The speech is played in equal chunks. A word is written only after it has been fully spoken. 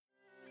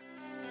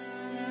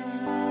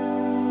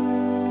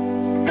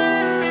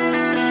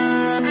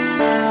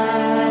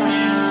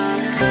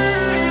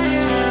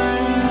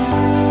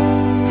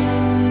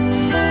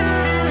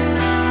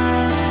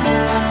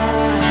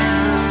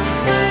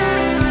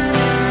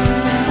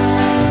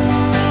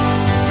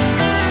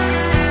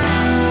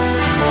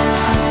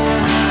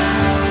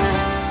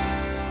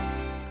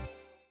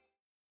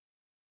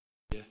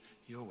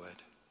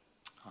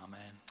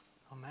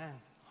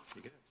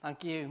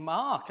Thank you,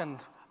 Mark, and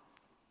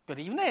good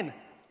evening,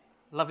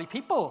 lovely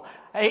people.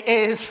 It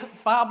is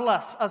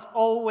fabulous, as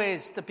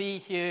always, to be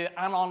here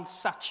and on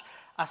such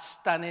a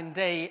stunning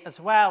day as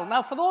well.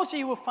 Now, for those of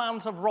you who are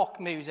fans of rock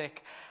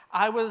music,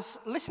 I was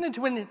listening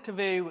to an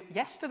interview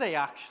yesterday,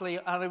 actually,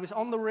 and it was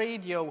on the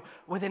radio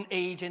with an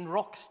aging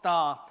rock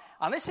star.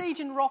 And this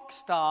aging rock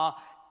star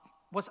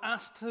was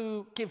asked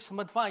to give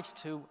some advice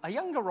to a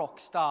younger rock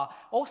star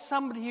or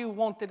somebody who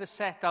wanted to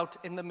set out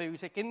in the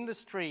music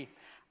industry.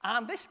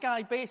 And this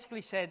guy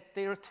basically said,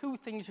 there are two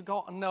things you've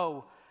got to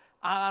know,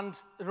 and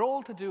they're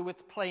all to do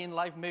with playing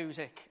live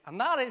music. And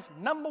that is,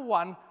 number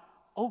one,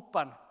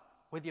 open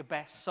with your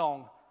best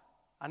song.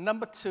 And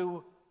number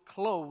two,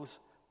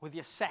 close with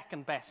your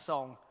second best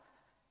song.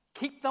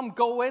 Keep them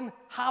going,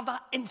 have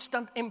that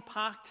instant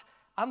impact,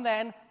 and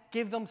then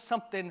give them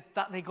something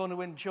that they're going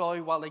to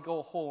enjoy while they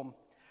go home.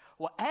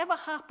 Whatever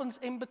happens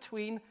in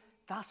between,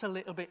 that's a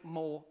little bit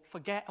more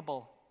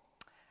forgettable.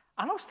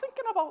 And I was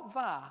thinking about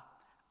that,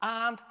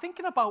 and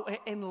thinking about it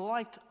in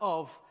light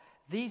of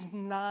these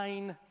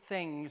 9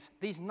 things,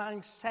 these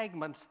 9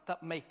 segments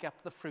that make up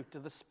the fruit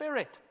of the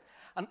Spirit.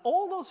 And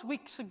all those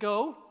weeks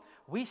ago,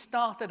 we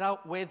started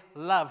out with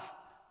love.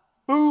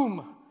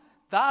 Boom!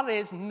 That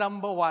is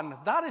number 1.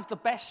 That is the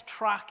best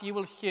track you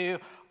will hear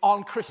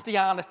on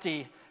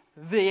Christianity,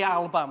 the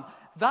album.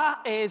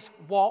 That is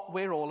what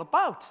we're all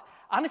about.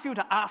 And if you were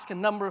to ask a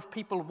number of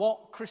people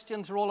what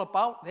Christians are all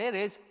about, there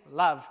is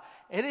love.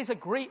 It is a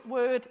great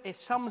word. It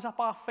sums up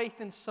our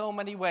faith in so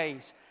many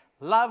ways.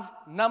 Love,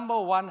 number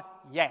 1,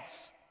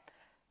 yes.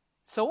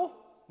 So,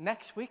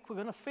 next week we're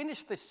going to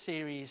finish this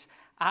series,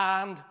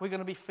 and we're going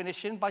to be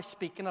finishing by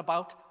speaking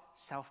about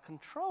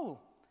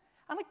self-control.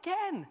 And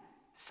again,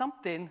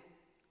 something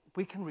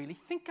we can really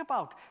think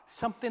about,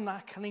 something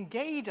that can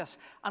engage us,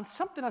 and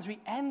something as we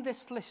end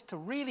this list to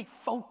really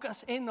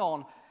focus in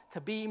on,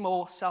 to be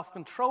more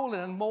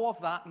self-controlling, and more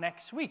of that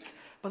next week.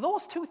 But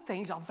those 2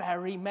 things are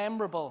very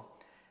memorable.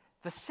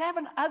 The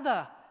 7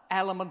 other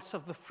elements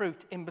of the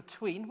fruit in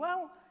between,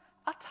 well,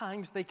 at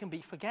times they can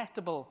be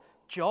forgettable.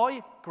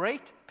 Joy,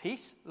 great.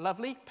 Peace,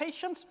 lovely.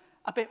 Patience,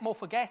 a bit more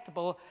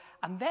forgettable.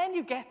 And then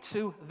you get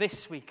to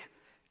this week,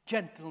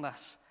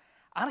 gentleness.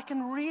 And it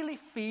can really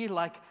feel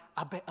like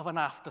a bit of an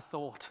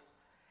afterthought.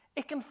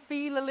 It can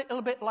feel a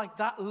little bit like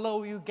that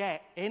low you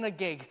get in a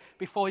gig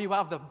before you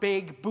have the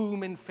big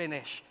booming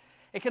finish.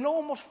 It can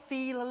almost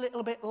feel a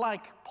little bit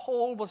like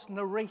Paul was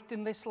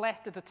narrating this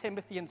letter to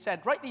Timothy and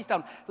said, write these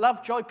down: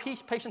 love, joy,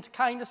 peace, patience,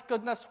 kindness,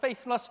 goodness,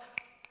 faithfulness,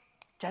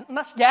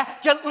 gentleness,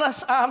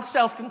 gentleness and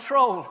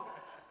self-control.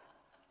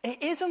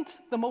 It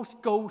isn't the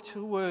most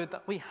go-to word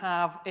that we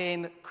have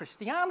in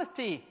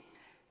Christianity.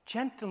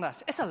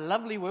 Gentleness. It's a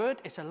lovely word.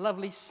 It's a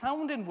lovely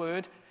sounding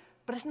word,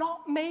 but it's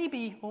not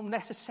maybe or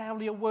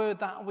necessarily a word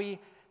that we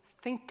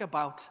think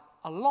about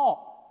a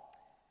lot.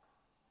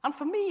 And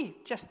for me,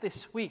 just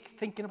this week,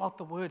 thinking about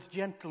the word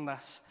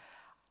gentleness,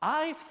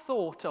 I've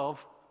thought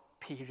of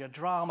period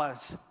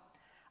dramas.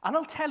 And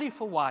I'll tell you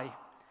for why.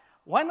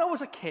 When I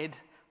was a kid,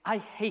 I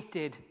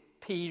hated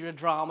period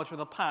dramas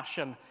with a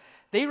passion.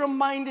 They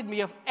reminded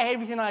me of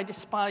everything I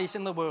despised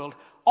in the world.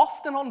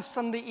 Often on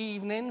Sunday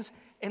evenings,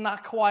 in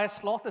that quiet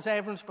slot as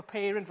everyone's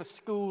preparing for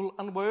school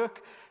and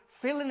work,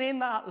 filling in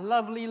that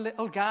lovely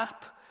little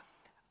gap,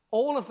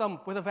 all of them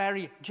with a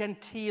very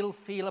genteel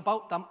feel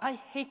about them. I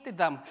hated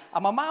them.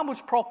 And my mum was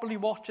probably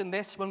watching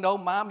this. Well, no,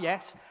 Mum,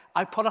 yes,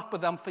 I put up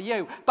with them for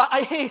you. But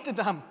I hated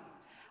them.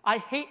 I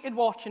hated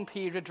watching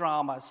period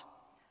dramas.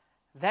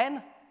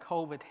 Then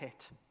COVID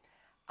hit.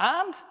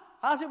 And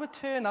as it would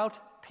turn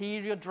out,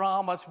 period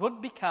dramas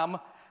would become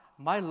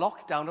my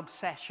lockdown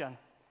obsession.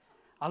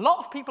 A lot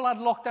of people had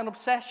lockdown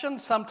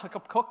obsessions. Some took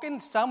up cooking.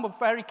 Some were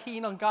very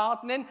keen on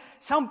gardening.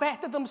 Some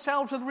bettered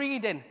themselves with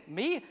reading.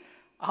 Me,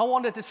 I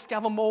wanted to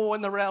discover more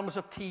in the realms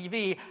of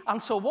TV.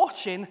 And so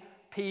watching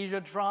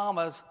period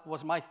dramas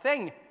was my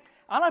thing.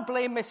 And I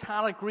blame Miss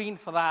Hannah Green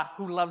for that,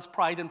 who loves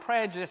Pride and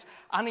Prejudice,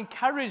 and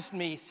encouraged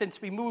me,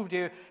 since we moved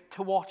here,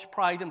 to watch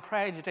Pride and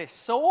Prejudice.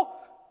 So,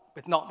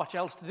 with not much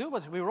else to do,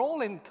 as we were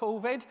all in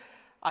COVID,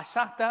 I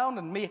sat down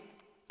and me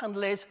and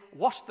Liz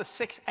watched the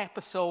 6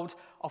 episodes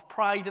of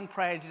Pride and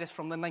Prejudice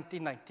from the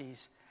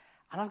 1990s.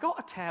 And I've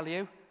got to tell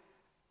you,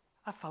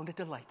 I found it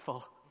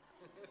delightful.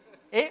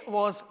 It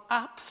was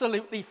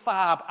absolutely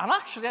fab. And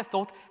actually, I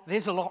thought,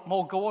 there's a lot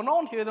more going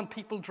on here than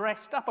people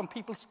dressed up and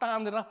people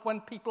standing up when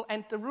people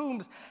enter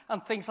rooms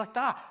and things like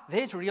that.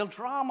 There's real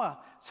drama.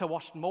 So I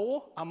watched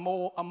more and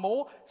more and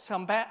more,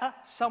 some better,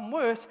 some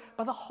worse.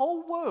 But the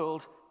whole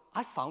world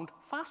I found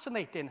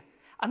fascinating.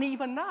 And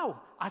even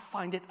now, I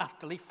find it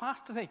utterly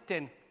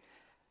fascinating.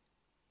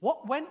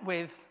 What went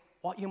with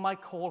what you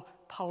might call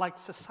polite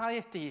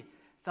society,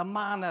 the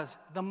manners,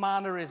 the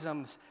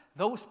mannerisms,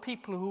 those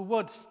people who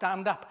would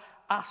stand up,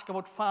 ask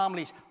about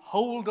families,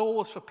 hold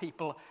doors for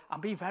people,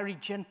 and be very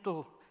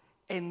gentle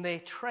in their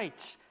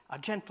traits. A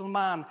gentle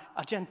man,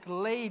 a gentle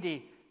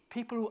lady,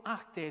 people who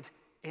acted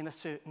in a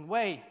certain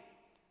way.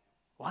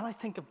 When I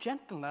think of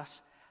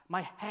gentleness,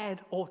 my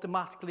head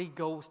automatically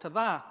goes to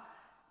that.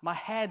 my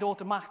head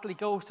automatically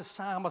goes to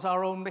Sam as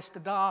our own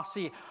Mr.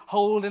 Darcy,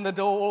 holding the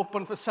door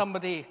open for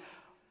somebody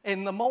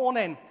in the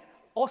morning,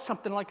 or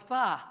something like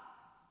that.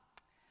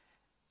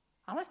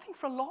 And I think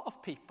for a lot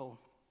of people,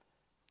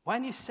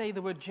 when you say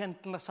the word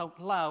gentleness out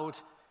loud,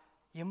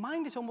 your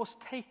mind is almost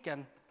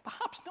taken,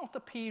 perhaps not to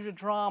period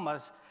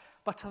dramas,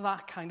 but to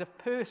that kind of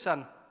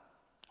person.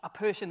 A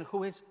person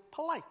who is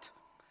polite.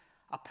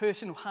 A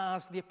person who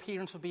has the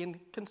appearance of being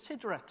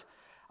considerate.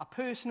 A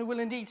person who will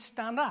indeed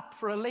stand up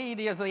for a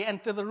lady as they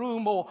enter the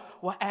room, or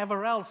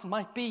whatever else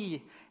might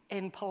be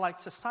in polite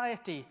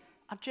society.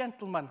 A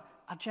gentleman,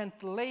 a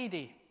gentle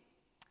lady.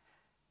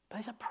 But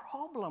there's a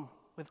problem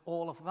with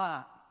all of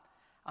that.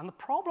 And the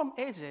problem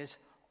is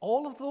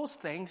all of those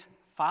things,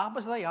 fab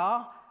as they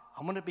are,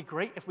 and wouldn't it be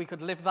great if we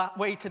could live that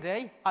way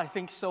today? I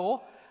think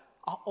so.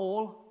 Are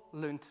all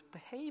learnt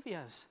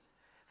behaviours.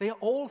 They are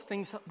all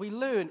things that we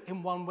learn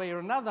in one way or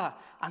another.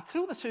 And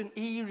through the certain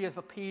areas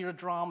the period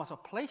dramas are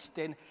placed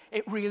in,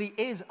 it really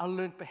is a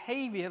learnt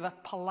behaviour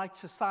that polite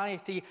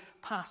society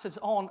passes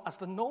on as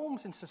the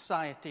norms in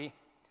society.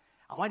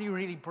 And when you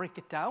really break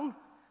it down,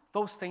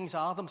 those things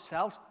are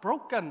themselves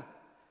broken.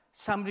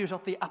 Somebody who's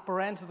at the upper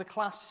ends of the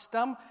class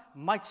system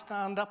might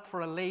stand up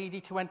for a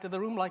lady to enter the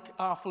room like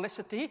our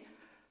Felicity,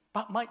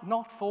 but might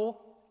not for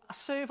a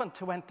servant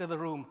to enter the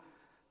room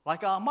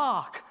like our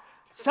Mark.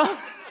 So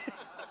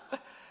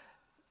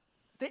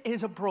there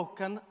is a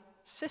broken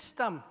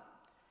system.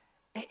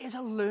 It is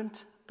a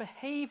learnt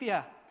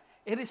behaviour.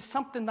 It is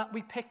something that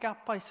we pick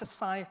up by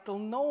societal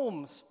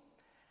norms.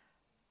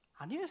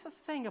 And here's the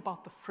thing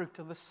about the fruit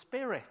of the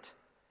Spirit.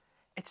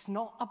 It's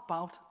not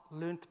about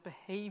learnt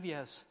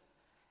behaviours.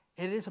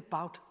 It is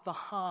about the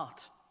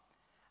heart.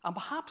 And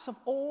perhaps of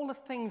all the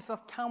things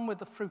that come with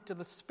the fruit of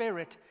the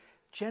Spirit,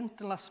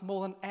 gentleness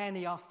more than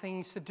any are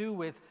things to do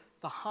with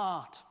the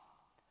heart.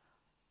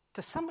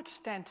 To some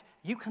extent,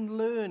 you can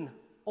learn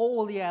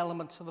all the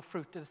elements of the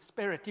fruit of the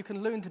Spirit. You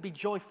can learn to be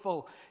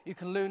joyful. You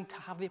can learn to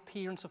have the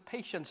appearance of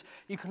patience.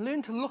 You can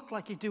learn to look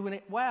like you're doing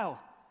it well.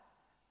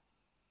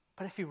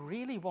 But if you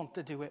really want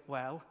to do it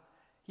well,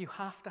 you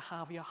have to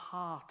have your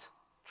heart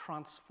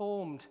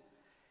transformed.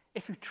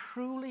 If you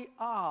truly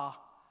are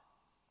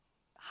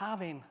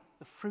having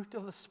the fruit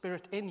of the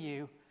Spirit in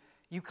you,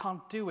 you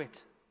can't do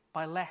it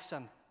by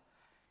lesson.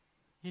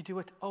 You do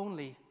it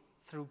only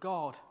through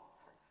God.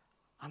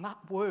 And that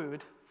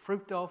word,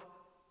 fruit of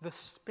the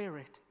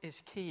Spirit,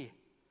 is key.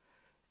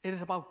 It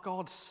is about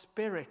God's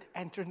Spirit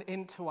entering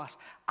into us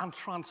and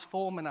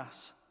transforming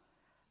us.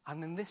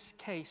 And in this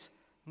case,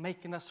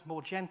 making us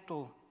more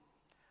gentle.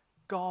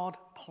 God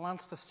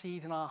plants the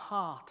seed in our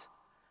heart,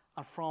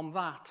 and from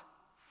that,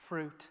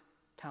 fruit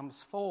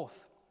comes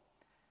forth.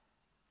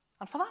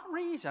 And for that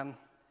reason,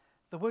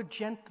 the word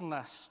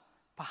gentleness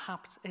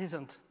perhaps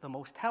isn't the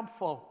most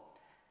helpful.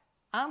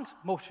 And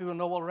most of you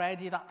know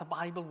already that the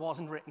Bible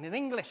wasn't written in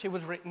English. It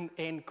was written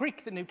in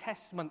Greek, the New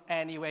Testament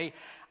anyway.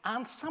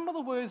 And some of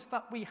the words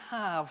that we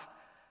have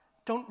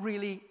don't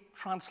really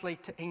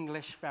translate to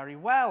English very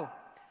well.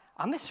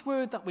 And this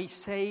word that we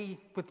say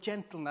with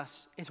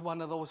gentleness is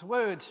one of those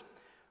words.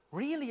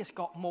 Really, it's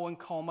got more in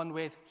common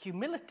with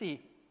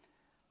humility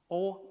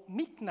or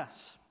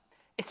meekness.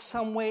 It's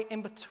somewhere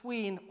in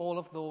between all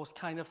of those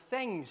kind of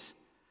things.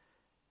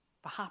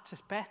 Perhaps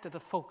it's better to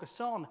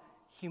focus on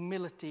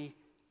humility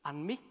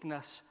and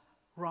meekness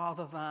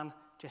rather than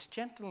just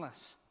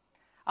gentleness.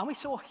 And we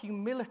saw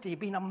humility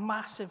being a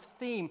massive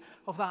theme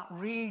of that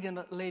reading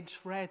that Liz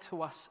read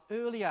to us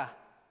earlier.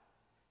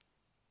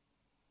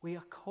 We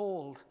are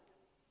called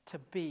to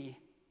be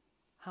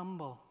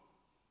humble.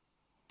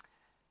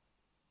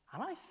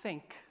 And I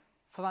think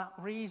for that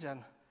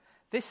reason,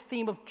 this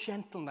theme of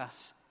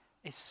gentleness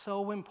is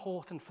so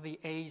important for the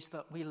age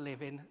that we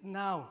live in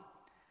now.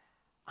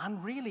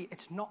 And really,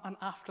 it's not an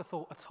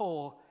afterthought at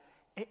all.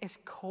 It is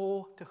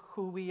core to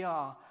who we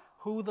are,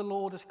 who the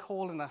Lord is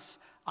calling us,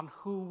 and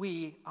who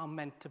we are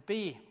meant to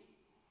be.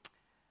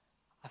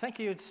 I think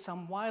I heard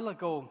some while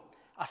ago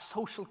a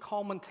social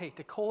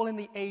commentator calling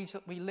the age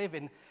that we live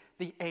in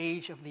the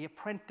age of the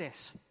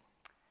apprentice.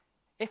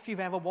 If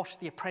you've ever watched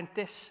The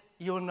Apprentice,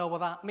 you'll know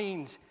what that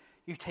means.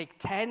 You take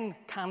 10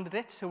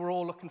 candidates who are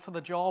all looking for the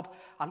job,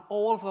 and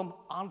all of them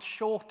aren't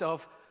short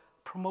of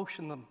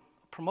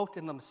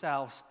promoting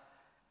themselves.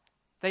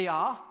 They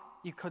are,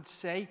 you could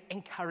say,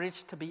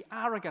 encouraged to be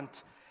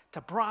arrogant,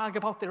 to brag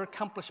about their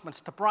accomplishments,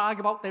 to brag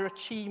about their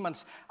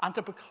achievements, and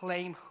to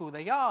proclaim who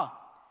they are.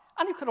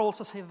 And you could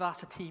also say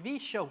that's a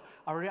TV show,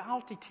 a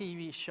reality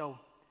TV show.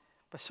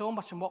 But so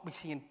much of what we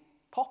see in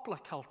popular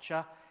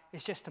culture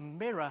is just a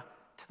mirror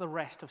to the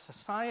rest of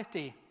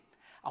society.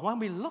 And when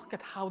we look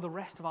at how the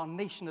rest of our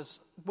nation has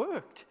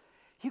worked,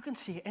 you can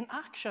see it in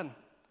action.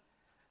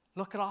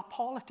 Look at our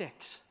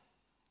politics.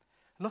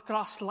 Look at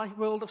our slight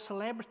world of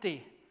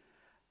celebrity.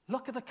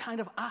 Look at the kind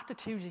of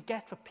attitudes you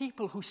get for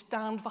people who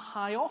stand for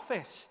high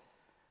office.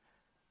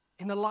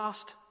 In the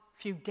last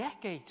few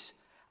decades,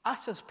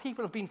 us as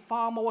people have been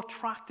far more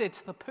attracted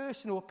to the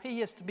person who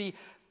appears to be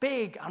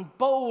big and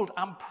bold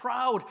and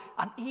proud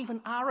and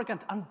even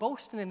arrogant and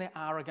boasting in their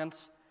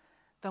arrogance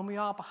than we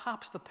are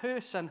perhaps the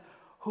person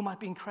who might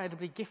be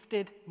incredibly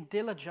gifted and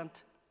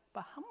diligent,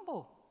 but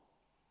humble.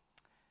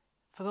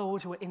 For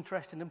those who are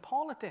interested in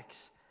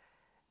politics,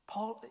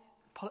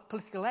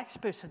 political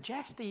experts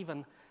suggest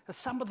even that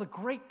some of the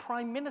great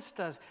prime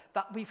ministers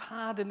that we've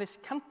had in this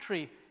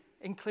country,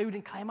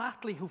 including Clem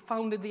Attlee, who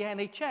founded the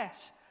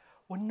NHS,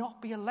 will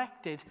not be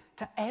elected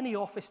to any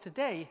office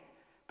today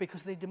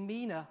because their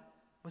demeanour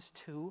was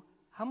too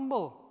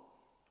humble.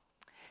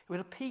 It would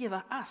appear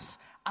that us,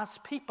 as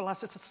people,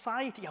 as a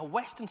society, a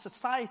Western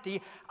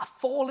society, are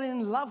falling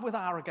in love with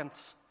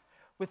arrogance,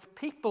 with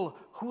people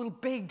who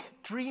will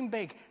dream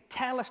big,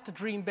 tell us to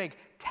dream big,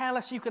 tell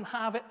us you can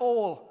have it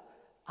all,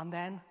 and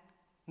then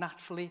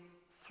naturally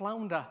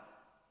flounder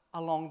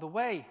along the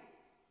way.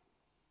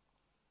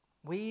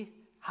 We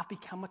have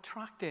become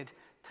attracted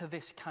to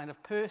this kind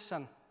of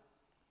person.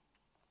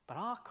 But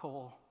our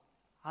call,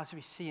 as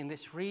we see in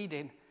this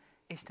reading,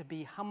 is to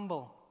be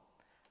humble,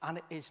 and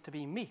it is to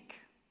be meek.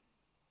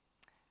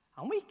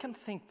 And we can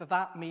think that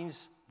that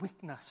means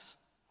weakness,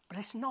 but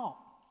it's not.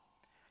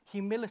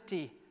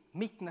 Humility,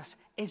 meekness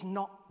is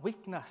not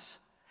weakness.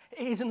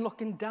 It isn't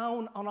looking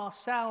down on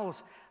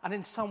ourselves. And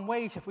in some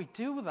ways, if we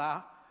do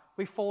that,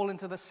 we fall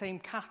into the same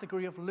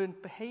category of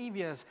learned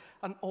behaviors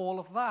and all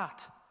of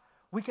that.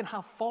 We can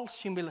have false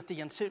humility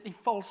and certainly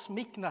false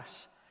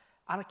meekness.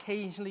 And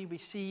occasionally we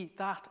see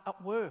that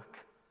at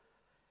work.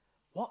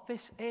 What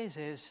this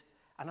is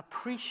an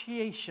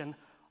appreciation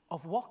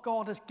of what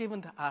God has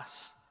given to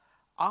us,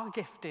 our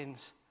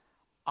giftings,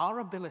 our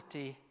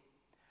ability,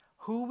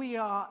 who we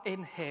are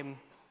in Him,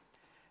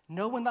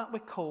 knowing that we're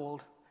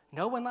called,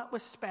 knowing that we're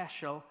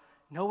special,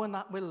 knowing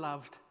that we're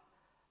loved,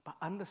 but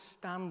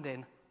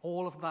understanding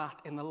all of that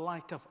in the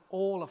light of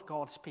all of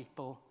God's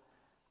people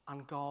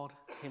and God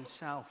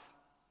Himself.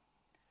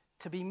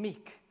 To be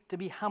meek, to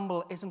be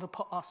humble, isn't to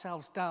put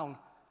ourselves down,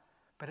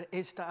 but it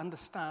is to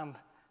understand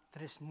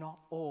that it's not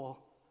all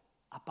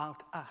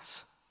about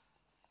us.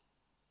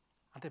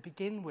 And to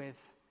begin with,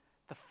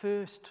 the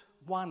first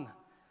one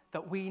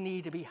that we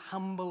need to be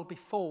humble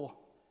before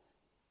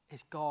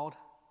is God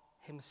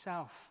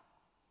Himself.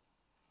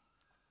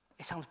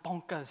 It sounds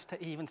bonkers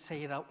to even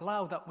say it out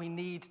loud that we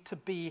need to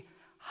be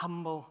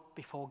humble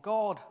before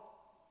God.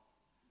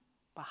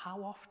 But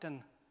how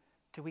often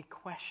do we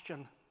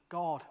question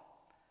God?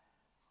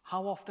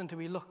 How often do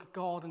we look at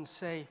God and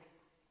say,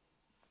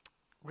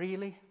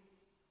 really?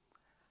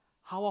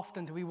 How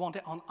often do we want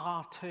it on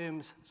our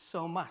terms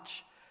so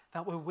much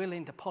that we're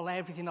willing to pull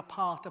everything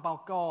apart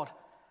about God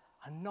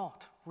and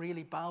not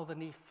really bow the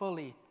knee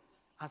fully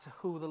as to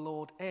who the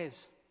Lord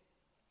is?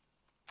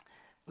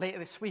 Later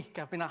this week,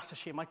 I've been asked to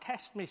share my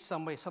testimony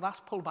somewhere, so that's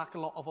pulled back a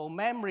lot of old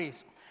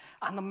memories.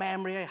 And the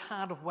memory I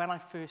had of when I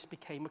first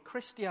became a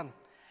Christian.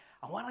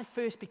 And when I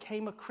first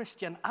became a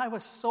Christian, I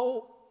was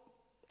so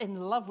in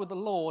love with the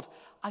Lord,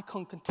 I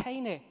couldn't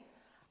contain it.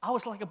 I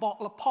was like a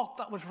bottle of pop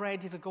that was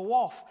ready to go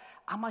off.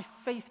 And my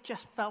faith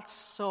just felt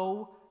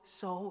so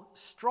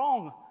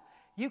strong.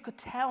 You could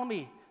tell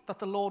me that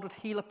the Lord would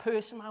heal a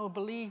person, I would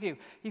believe you.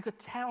 You could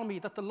tell me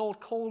that the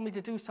Lord called me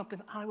to do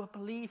something, I would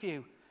believe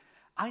you.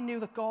 I knew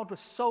that God was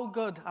so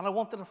good and I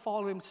wanted to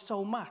follow Him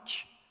so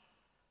much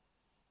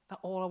that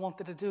all I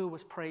wanted to do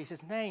was praise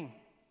His name.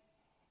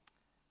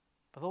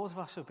 But those of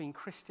us who have been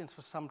Christians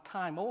for some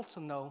time also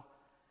know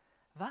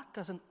that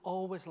doesn't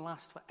always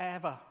last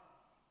forever.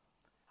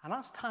 And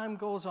as time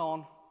goes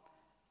on,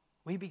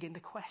 we begin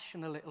to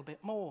question a little bit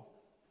more.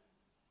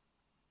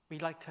 We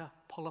like to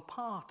pull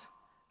apart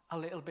a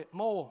little bit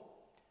more.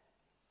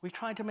 We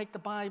try to make the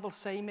Bible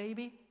say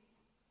maybe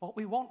what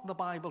we want the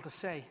Bible to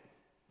say.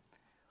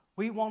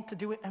 We want to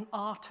do it in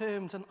our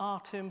terms and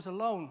our terms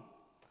alone.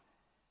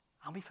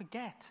 And we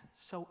forget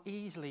so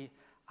easily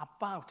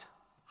about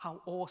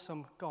how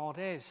awesome God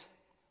is.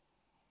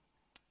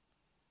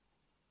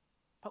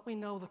 But we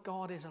know that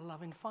God is a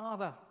loving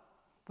Father.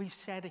 We've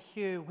said it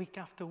here week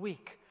after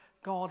week.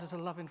 God is a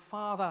loving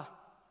Father.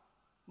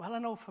 Well, I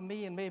know for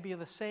me, and maybe you're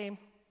the same,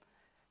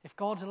 if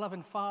God's a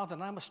loving Father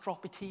and I'm a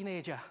stroppy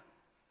teenager,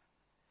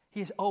 He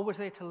is always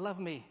there to love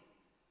me.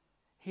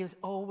 He is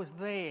always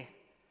there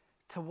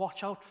to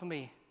watch out for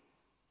me.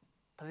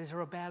 But there's a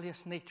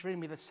rebellious nature in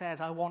me that says,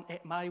 I want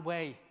it my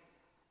way.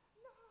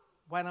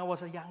 When I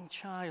was a young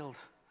child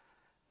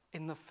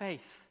in the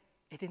faith,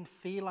 it didn't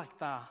feel like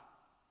that.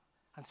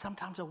 And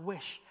sometimes I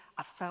wish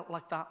I felt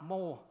like that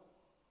more.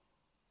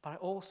 But I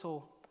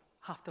also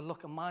have to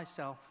look at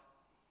myself,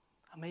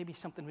 and maybe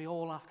something we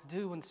all have to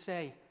do, and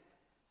say,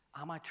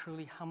 am I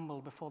truly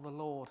humble before the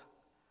Lord?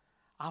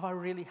 Have I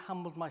really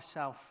humbled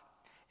myself?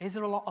 Is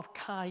there a lot of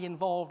Kai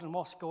involved in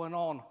what's going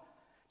on?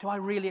 Do I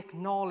really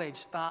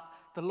acknowledge that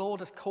the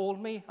Lord has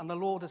called me and the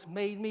Lord has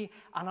made me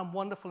and I'm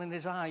wonderful in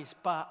His eyes,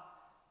 but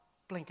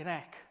blinking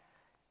heck,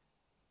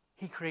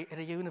 He created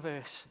a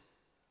universe.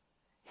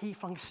 He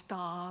flung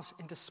stars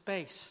into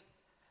space.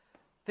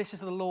 This is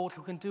the Lord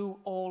who can do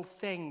all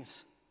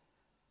things.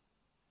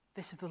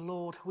 This is the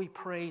Lord who we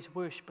praise,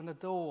 worship, and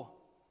adore.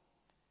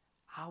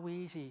 How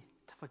easy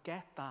to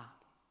forget that.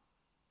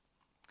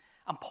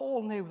 And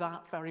Paul knew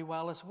that very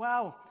well as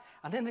well.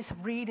 And in this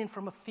reading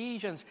from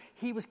Ephesians,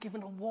 he was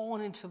given a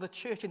warning to the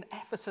church in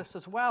Ephesus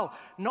as well,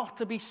 not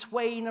to be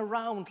swaying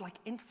around like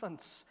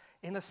infants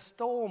in a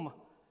storm.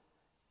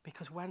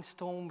 Because when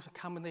storms were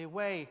coming their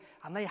way,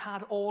 and they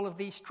had all of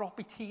these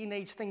stroppy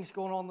teenage things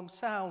going on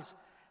themselves,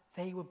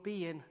 they were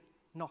being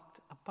knocked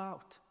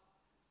about.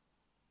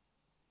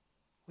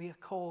 We are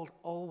called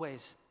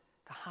always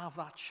to have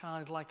that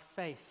childlike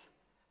faith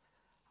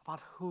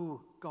about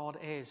who God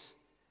is.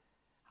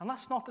 And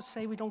that's not to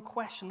say we don't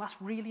question.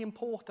 That's really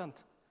important.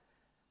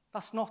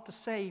 That's not to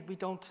say we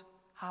don't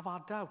have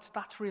our doubts.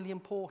 That's really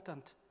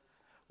important.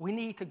 We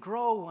need to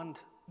grow, and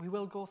we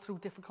will go through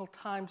difficult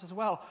times as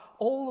well.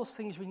 All those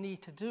things we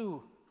need to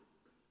do.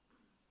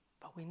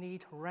 But we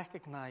need to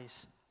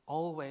recognize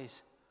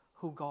always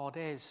who God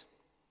is.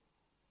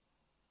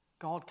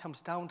 God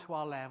comes down to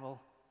our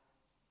level,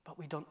 but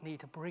we don't need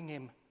to bring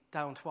him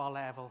down to our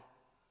level.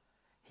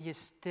 He is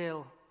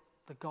still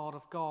the God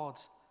of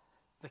gods,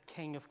 the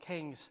King of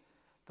kings,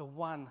 the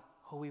one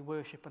who we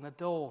worship and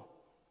adore.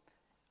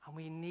 And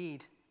we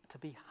need to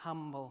be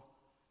humble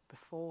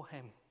before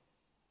him.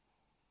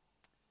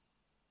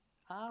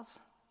 As,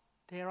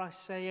 dare I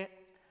say it,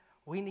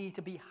 we need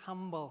to be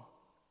humble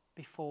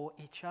before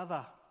each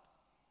other.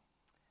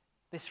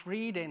 This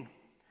reading,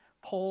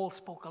 Paul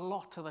spoke a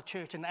lot to the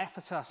church in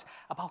Ephesus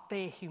about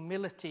their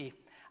humility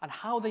and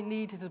how they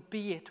needed to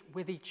be it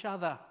with each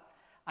other.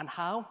 And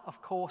how,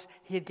 of course,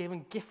 he had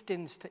given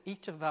giftings to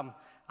each of them,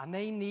 and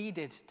they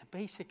needed to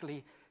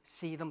basically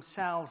see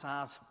themselves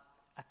as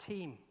a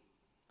team.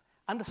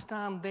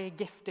 Understand their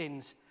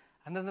giftings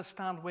and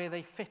understand where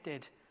they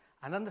fitted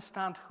and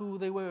understand who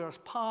they were as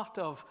part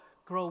of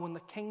growing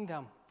the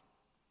kingdom.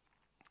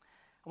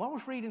 And when I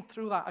was reading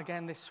through that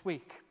again this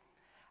week,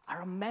 I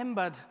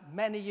remembered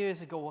many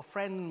years ago a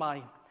friend of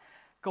mine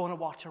going to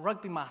watch a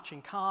rugby match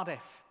in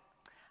Cardiff.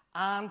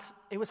 And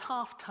it was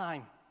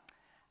half-time.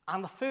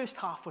 And the first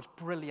half was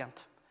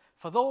brilliant.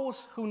 For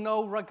those who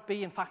know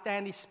rugby, in fact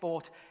any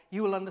sport,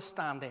 you will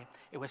understand it.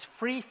 It was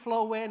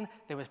free-flowing,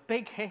 there was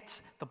big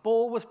hits, the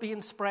ball was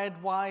being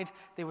spread wide,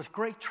 there was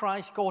great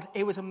tries scored,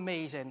 it was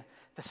amazing.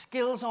 The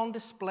skills on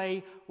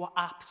display were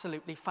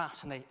absolutely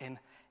fascinating.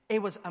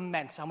 It was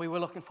immense, and we were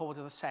looking forward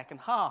to the second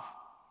half.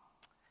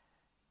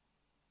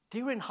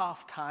 During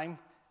half-time,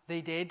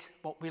 they did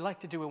what we like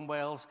to do in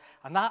Wales,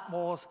 and that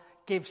was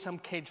give some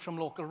kids from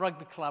local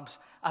rugby clubs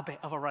a bit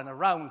of a run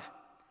around.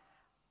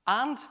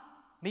 And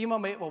me and my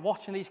mate were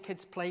watching these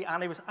kids play,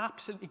 and it was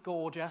absolutely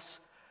gorgeous.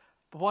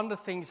 But one of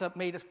the things that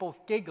made us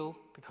both giggle,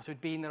 because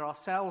we'd been there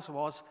ourselves,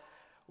 was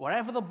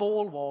wherever the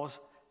ball was,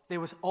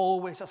 there was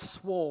always a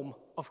swarm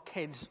of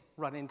kids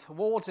running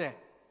towards it.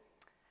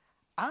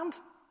 And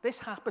this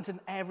happens in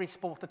every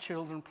sport that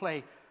children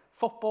play.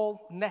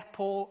 Football,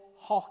 netball,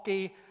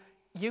 hockey,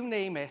 you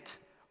name it.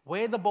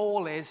 Where the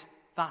ball is,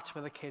 that's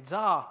where the kids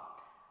are.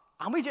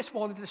 And we just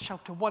wanted to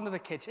shout to one of the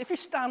kids, if you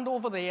stand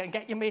over there and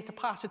get your mate to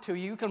pass it to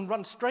you, you can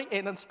run straight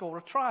in and score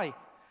a try.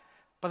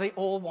 But they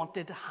all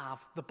wanted to have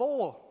the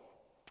ball.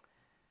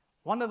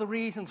 One of the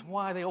reasons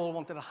why they all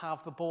wanted to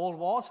have the ball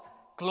was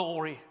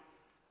glory.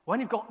 When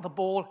you've got the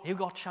ball, you've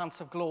got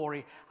chance of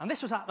glory. And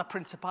this was at the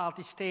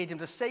Principality Stadium.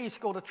 To say you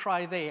scored a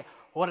try there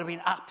would have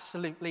been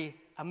absolutely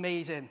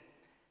amazing.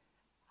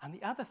 And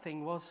the other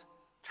thing was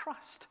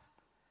trust.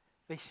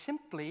 They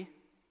simply,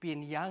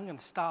 being young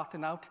and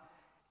starting out,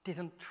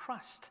 didn't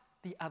trust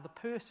the other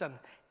person,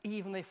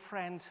 even their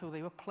friends who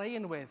they were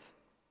playing with.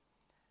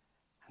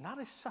 And that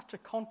is such a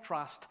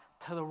contrast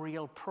to the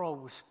real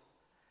pros.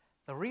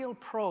 The real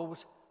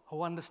pros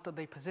who understood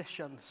their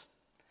positions.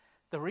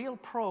 The real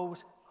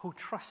pros who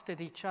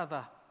trusted each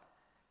other.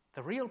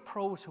 The real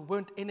pros who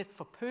weren't in it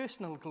for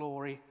personal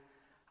glory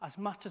as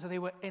much as they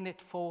were in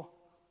it for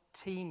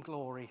team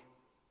glory.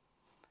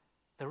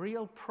 The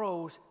real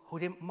pros who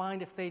didn't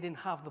mind if they didn't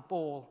have the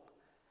ball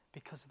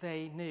because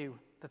they knew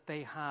that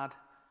they had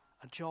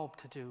a job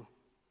to do.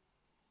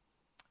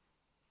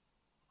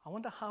 I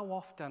wonder how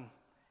often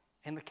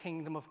in the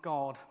kingdom of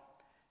God,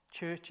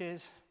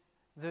 churches,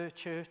 the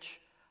church,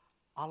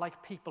 are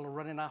like people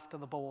running after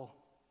the ball,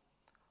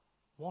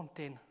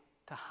 wanting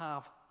to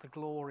have the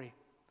glory.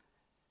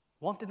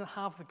 Wanting to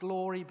have the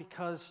glory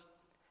because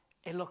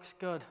it looks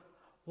good.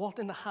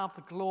 Wanting to have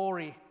the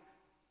glory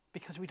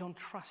because we don't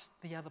trust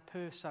the other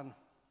person.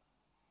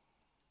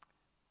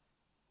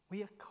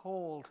 We are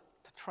called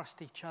to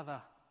trust each other,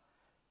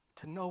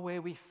 to know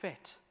where we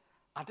fit,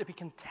 and to be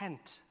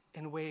content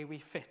in where we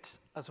fit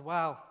as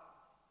well.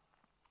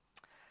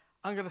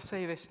 I'm going to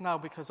say this now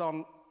because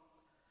on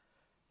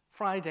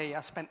Friday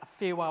I spent a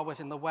few hours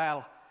in the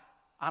well,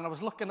 and I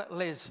was looking at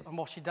Liz and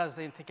what she does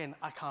there and thinking,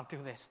 I can't do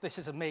this. This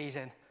is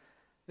amazing.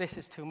 This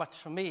is too much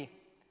for me.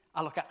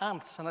 I look at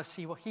Ants and I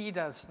see what he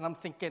does, and I'm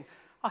thinking,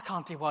 I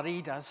can't do what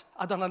he does.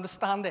 I don't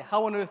understand it.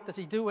 How on earth does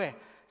he do it?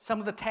 Some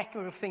of the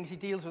technical things he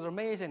deals with are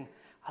amazing.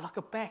 I look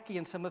at Becky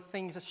and some of the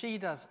things that she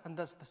does and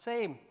does the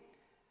same.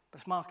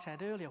 But as Mark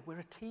said earlier, we're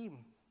a team.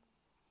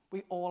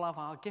 We all have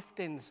our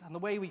giftings, and the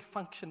way we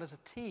function as a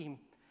team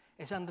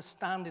is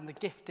understanding the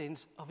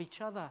giftings of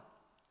each other.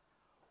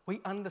 We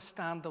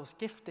understand those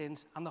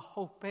giftings, and the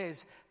hope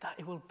is that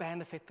it will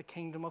benefit the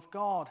kingdom of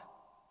God.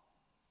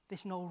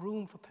 There's no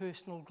room for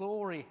personal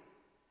glory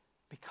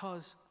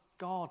because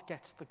God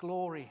gets the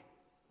glory.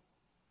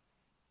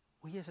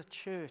 We as a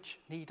church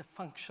need to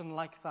function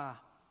like that.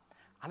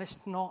 And it's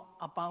not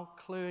about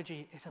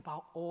clergy, it's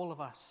about all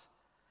of us.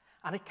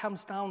 And it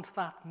comes down to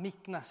that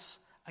meekness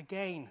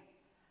again,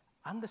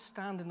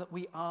 understanding that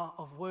we are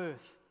of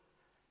worth,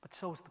 but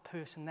so is the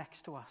person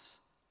next to us.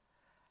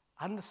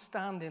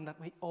 Understanding that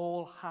we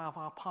all have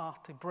our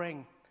part to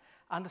bring.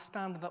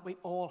 Understanding that we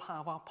all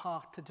have our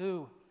part to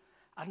do.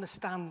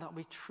 Understanding that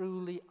we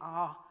truly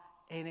are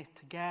in it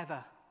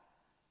together.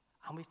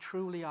 And we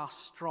truly are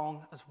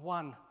strong as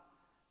one,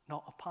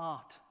 not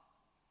apart.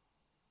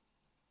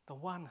 The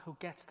one who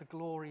gets the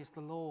glory is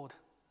the Lord.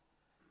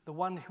 The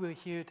one who we're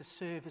here to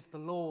serve is the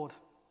Lord.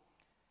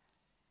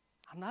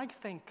 And I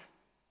think,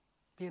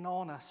 being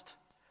honest,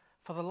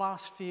 for the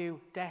last few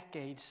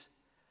decades,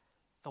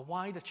 the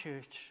wider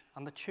church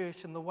and the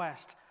church in the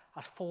West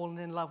has fallen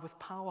in love with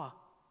power.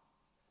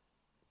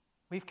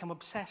 We've become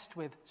obsessed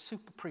with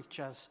super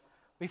preachers.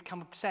 We've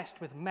become obsessed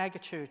with mega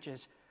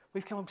churches.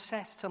 We've become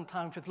obsessed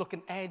sometimes with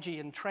looking edgy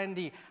and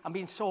trendy and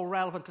being so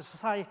relevant to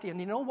society. And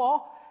you know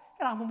what?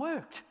 It hasn't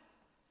worked.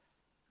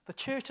 The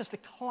church has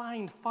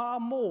declined far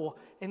more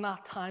in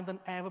that time than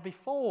ever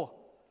before.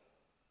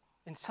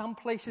 In some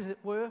places it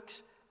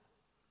works.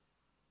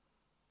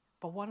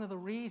 But one of the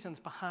reasons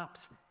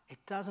perhaps it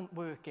doesn't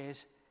work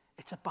is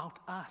it's about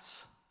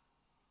us.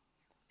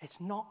 It's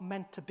not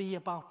meant to be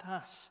about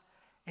us.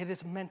 It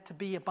is meant to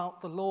be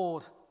about the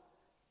Lord.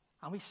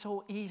 And we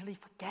so easily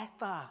forget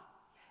that.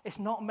 It's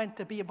not meant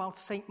to be about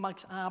St.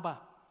 Mike's Arbor.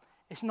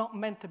 It's not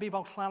meant to be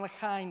about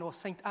Llanachine or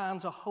St.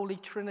 Anne's or Holy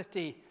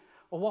Trinity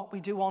or what we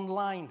do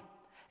online.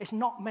 It's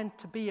not meant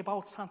to be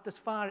about Santa's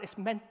Fire. It's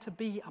meant to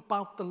be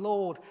about the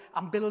Lord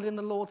and building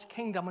the Lord's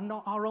kingdom and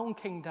not our own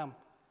kingdom.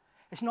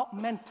 It's not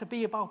meant to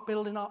be about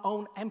building our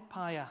own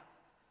empire.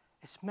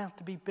 It's meant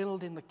to be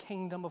building the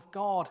kingdom of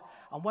God.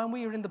 And when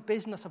we are in the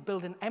business of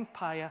building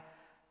empire,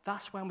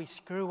 that's when we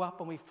screw up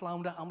and we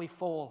flounder and we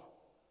fall.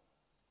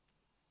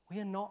 We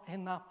are not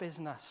in that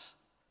business.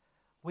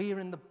 We are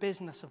in the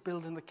business of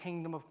building the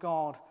kingdom of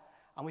God.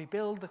 And we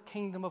build the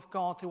kingdom of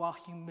God through our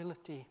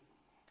humility.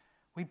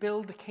 We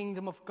build the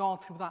kingdom of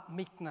God through that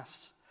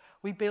meekness.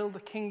 We build the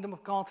kingdom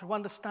of God through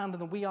understanding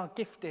that we are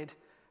gifted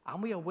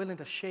and we are willing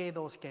to share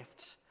those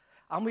gifts.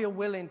 And we are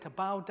willing to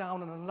bow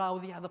down and allow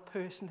the other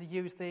person to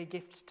use their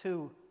gifts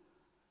too.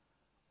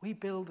 We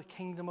build the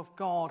kingdom of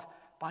God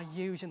by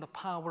using the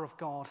power of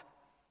God,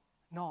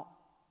 not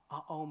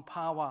our own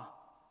power.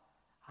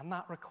 And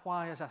that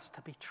requires us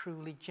to be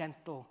truly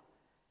gentle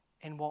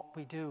in what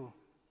we do.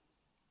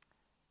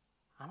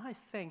 And I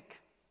think,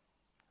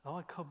 though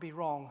I could be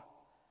wrong,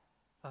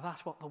 that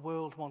that's what the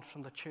world wants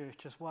from the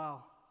church as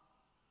well.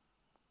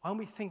 When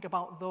we think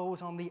about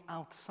those on the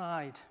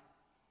outside,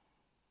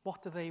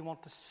 what do they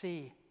want to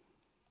see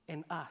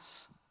in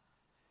us?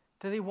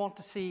 Do they want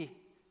to see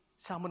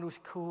someone who's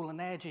cool and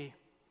edgy?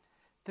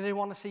 Do they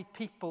want to see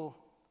people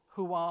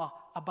who are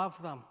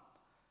above them?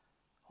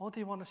 Or do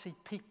they want to see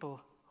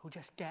people who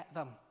just get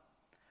them,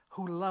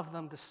 who love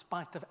them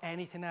despite of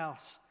anything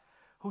else,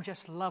 who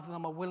just love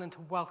them, are willing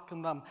to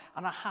welcome them,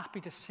 and are happy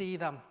to see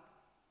them?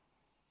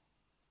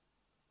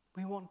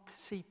 We want to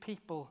see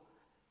people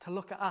to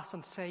look at us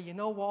and say, you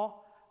know what?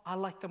 I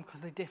like them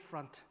because they're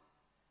different.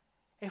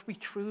 If we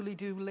truly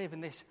do live in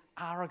this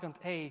arrogant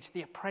age,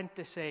 the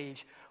apprentice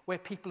age, where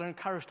people are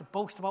encouraged to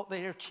boast about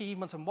their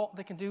achievements and what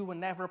they can do and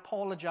never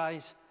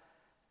apologize,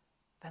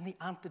 then the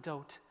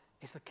antidote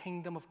is the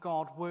kingdom of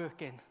God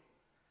working.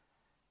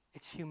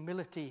 It's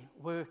humility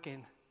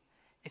working.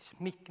 It's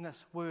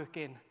meekness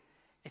working.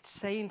 It's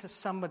saying to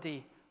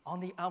somebody on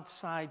the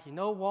outside, you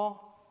know what?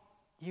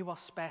 You are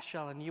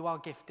special and you are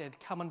gifted.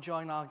 Come and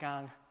join our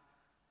gang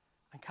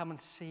and come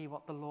and see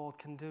what the Lord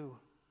can do.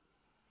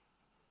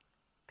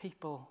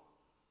 People,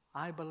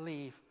 I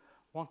believe,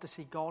 want to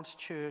see God's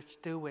church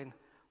doing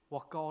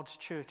what God's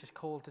church is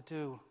called to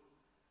do.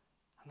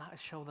 And that is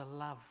show the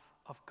love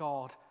of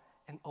God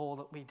in all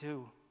that we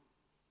do.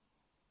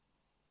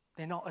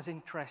 They're not as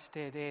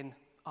interested in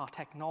our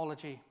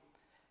technology.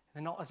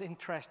 They're not as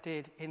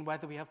interested in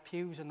whether we have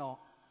pews or not.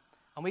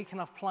 And we can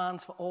have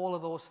plans for all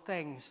of those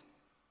things.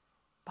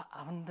 But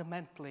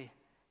fundamentally,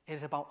 it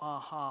is about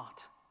our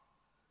heart.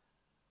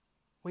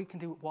 We can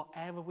do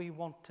whatever we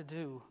want to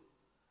do,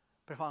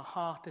 but if our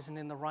heart isn't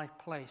in the right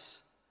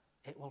place,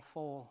 it will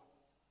fall.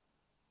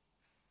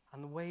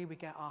 And the way we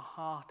get our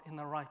heart in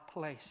the right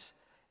place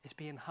is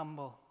being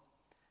humble.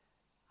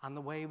 And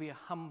the way we are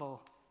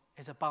humble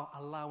is about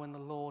allowing the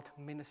Lord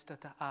to minister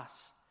to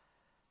us,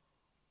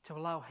 to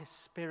allow His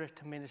Spirit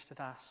to minister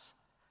to us,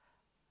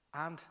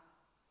 and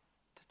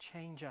to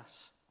change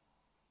us.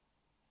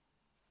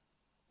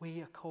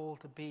 We are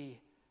called to be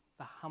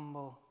the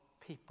humble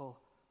people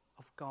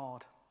of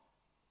God.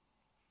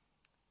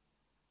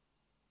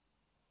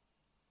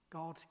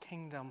 God's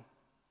kingdom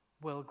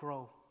will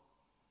grow.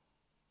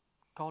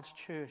 God's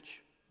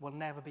church will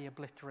never be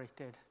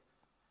obliterated.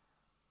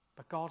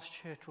 But God's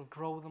church will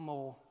grow the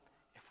more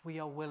if we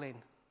are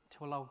willing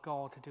to allow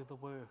God to do the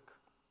work.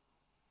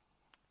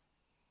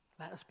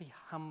 Let us be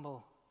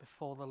humble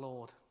before the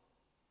Lord.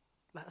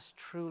 Let us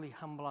truly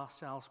humble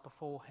ourselves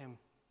before him.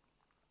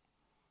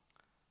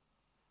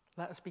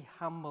 Let us be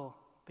humble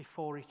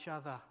before each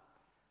other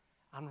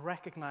and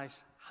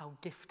recognize how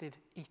gifted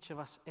each of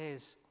us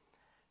is,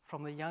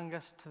 from the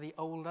youngest to the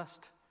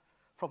oldest,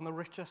 from the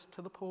richest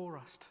to the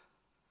poorest.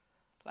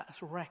 Let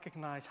us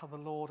recognize how the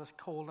Lord has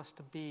called us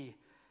to be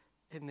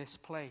in this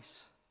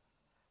place.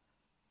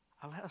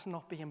 And let us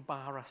not be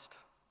embarrassed.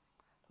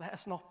 Let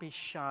us not be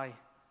shy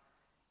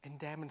in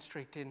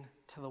demonstrating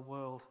to the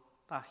world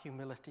that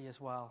humility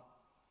as well.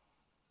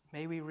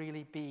 May we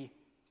really be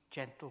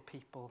gentle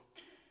people.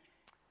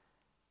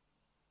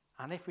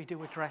 And if we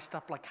do it dressed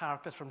up like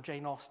characters from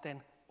Jane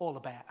Austen, all the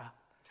better.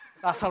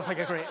 That sounds like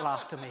a great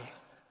laugh to me.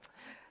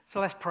 So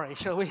let's pray,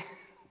 shall we?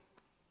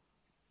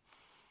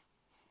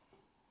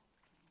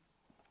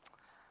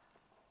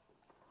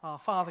 Oh,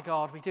 Father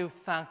God, we do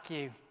thank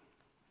you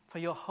for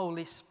your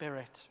Holy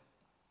Spirit.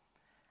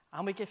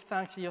 And we give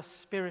thanks that your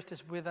Spirit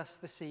is with us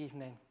this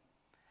evening.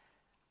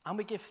 And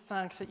we give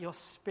thanks that your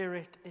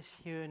Spirit is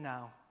here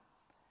now.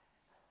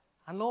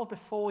 And Lord,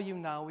 before you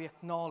now, we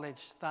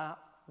acknowledge that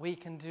we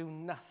can do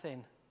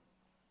nothing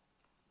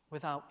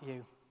without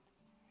you.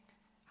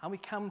 And we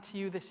come to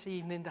you this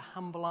evening to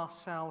humble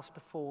ourselves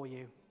before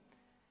you.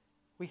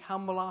 We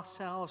humble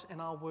ourselves in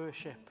our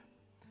worship.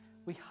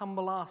 We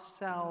humble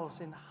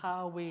ourselves in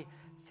how we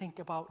think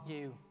about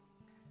you.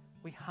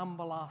 We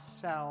humble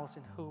ourselves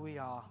in who we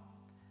are.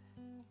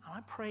 And I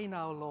pray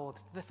now, Lord,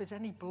 that if there's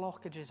any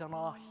blockages on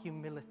our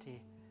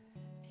humility,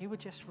 you would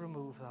just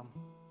remove them.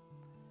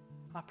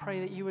 I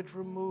pray that you would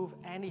remove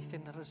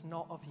anything that is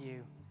not of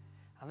you,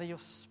 and that your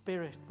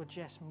Spirit would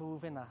just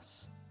move in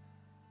us.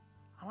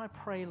 And I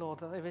pray, Lord,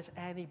 that if there's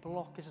any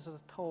blockages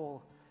at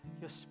all,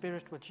 your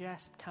Spirit would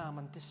just come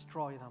and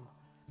destroy them,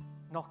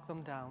 knock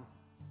them down.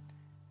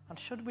 And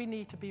should we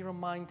need to be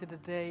reminded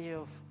today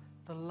of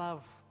the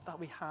love that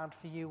we had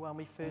for you when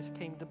we first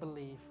came to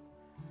believe,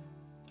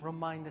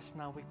 remind us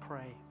now, we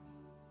pray.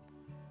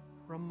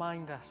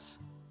 Remind us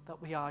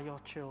that we are your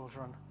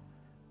children.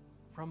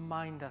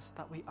 Remind us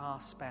that we are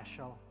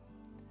special.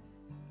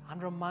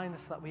 And remind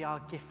us that we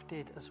are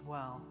gifted as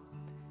well.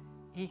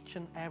 Each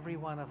and every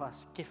one of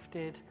us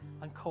gifted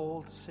and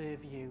called to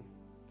serve you.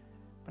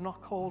 But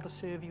not called to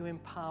serve you in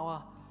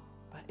power,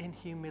 but in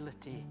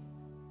humility,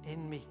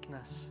 in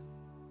meekness.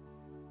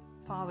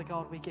 Father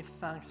God, we give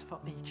thanks for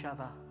each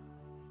other.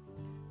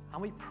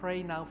 And we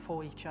pray now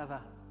for each other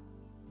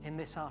in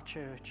this our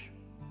church.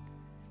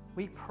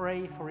 We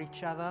pray for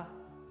each other,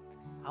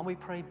 and we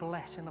pray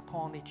blessing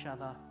upon each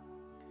other.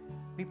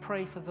 We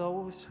pray for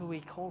those who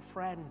we call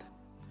friend,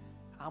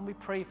 and we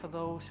pray for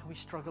those who we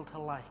struggle to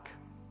like.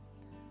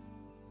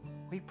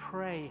 We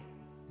pray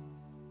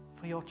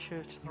for your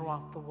church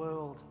throughout the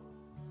world,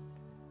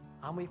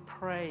 and we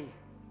pray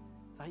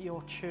that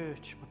your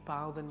church would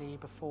bow the knee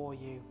before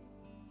you.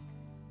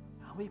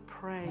 And we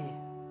pray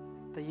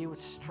that you would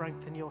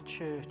strengthen your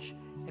church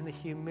in the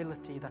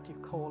humility that you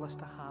call us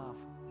to have,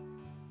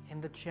 in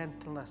the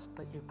gentleness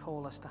that you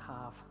call us to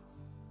have.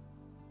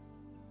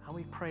 And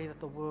we pray that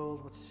the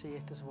world would see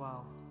it as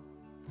well,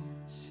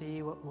 see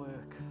you at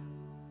work.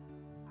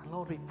 And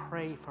Lord, we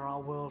pray for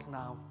our world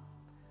now,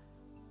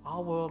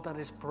 our world that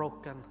is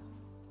broken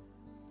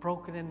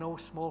in no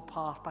small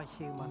part by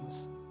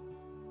humans,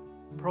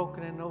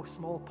 broken in no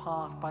small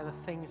part by the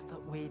things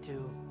that we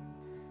do,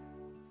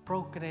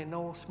 broken in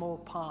no small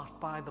part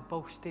by the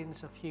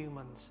boastings of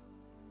humans.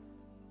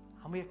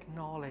 And we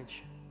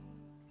acknowledge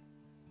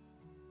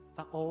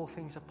that all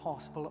things are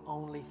possible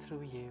only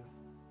through you.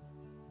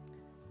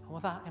 And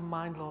with that in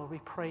mind, Lord, we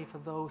pray for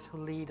those who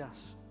lead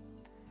us.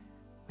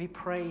 We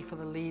pray for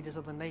the leaders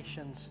of the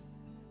nations.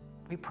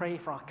 We pray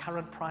for our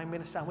current Prime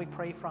Minister, and we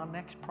pray for our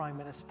next Prime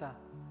Minister.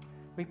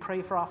 We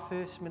pray for our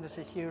First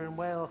Minister here in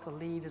Wales, the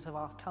leaders of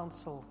our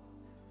council.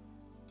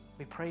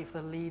 We pray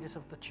for the leaders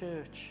of the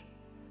church.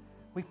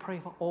 We pray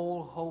for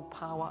all who hold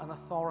power and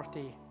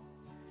authority.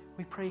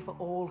 We pray for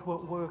all who are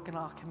at work in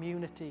our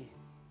community.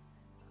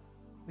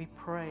 We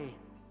pray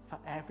for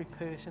every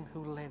person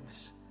who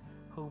lives,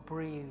 who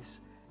breathes,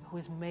 who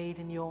is made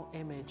in your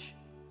image.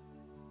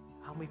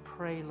 And we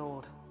pray,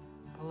 Lord,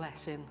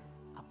 blessing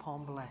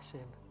upon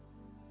blessing.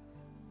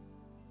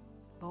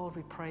 Lord,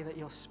 we pray that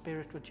your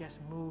Spirit would just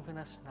move in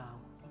us now.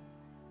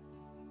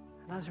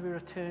 And as we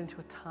return to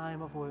a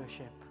time of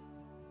worship,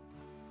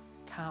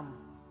 come,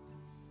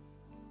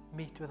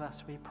 meet with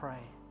us, we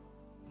pray.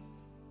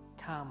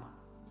 Come,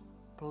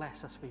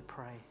 bless us, we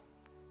pray.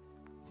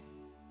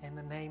 In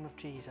the name of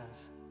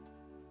Jesus,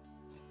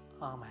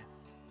 amen.